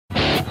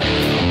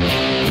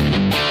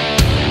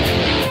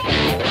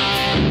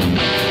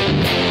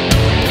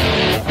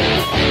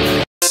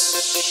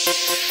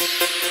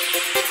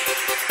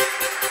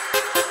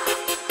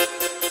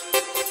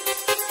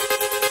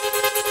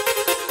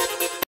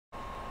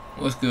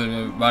What's good,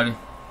 everybody?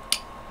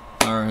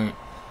 Alright,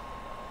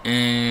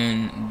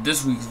 in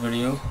this week's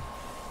video,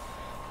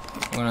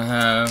 we're gonna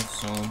have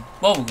some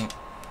bubble gum.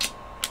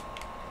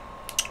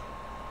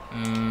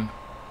 And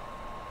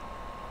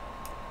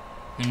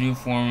the new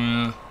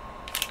formula.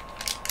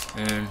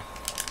 And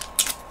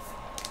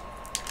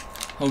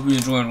hope you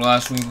enjoyed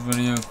last week's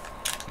video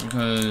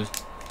because,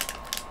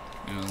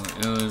 you know,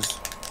 it was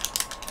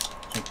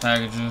some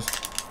packages.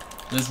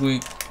 This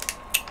week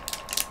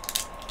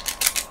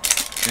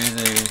is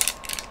a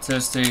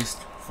test taste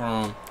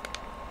from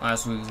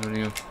last week's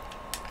video.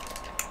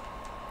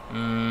 You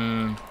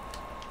know,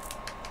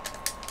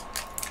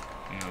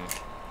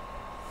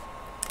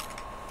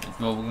 it's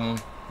bubble gum.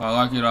 If I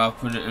like it, I'll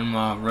put it in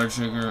my red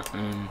shaker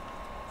and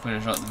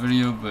finish out the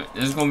video. But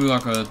it's gonna be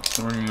like a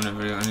 3-minute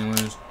video,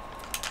 anyways.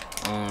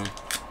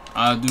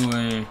 I'll do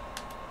a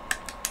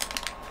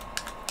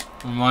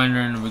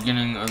reminder in the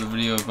beginning of the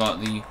video about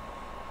the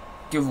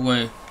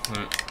giveaway.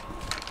 But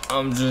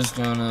I'm just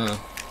gonna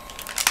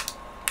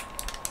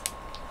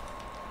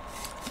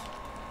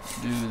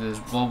do this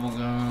bubble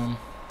gum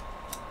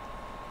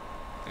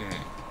and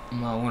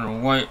my winner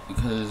white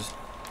because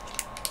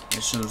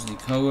it shows the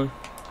color,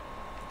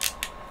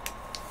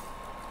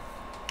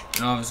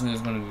 and obviously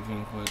it's gonna be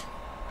pink, but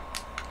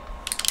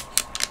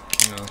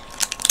you know,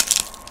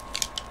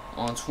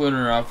 on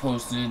Twitter I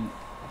posted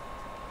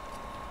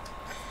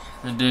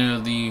the day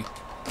of the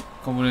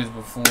couple days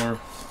before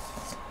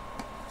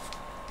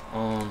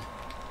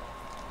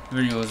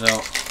video is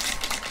out,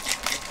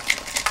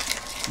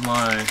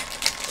 my,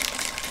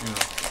 you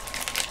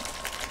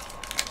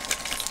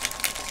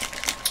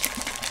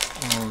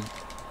know,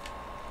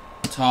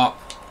 top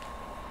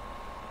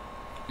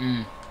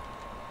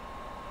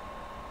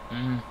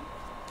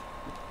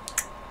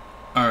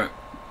alright,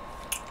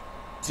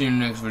 see you in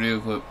the next video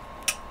clip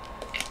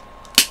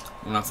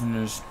when I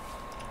finish,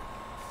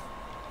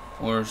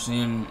 or see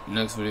you in the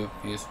next video.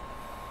 Peace.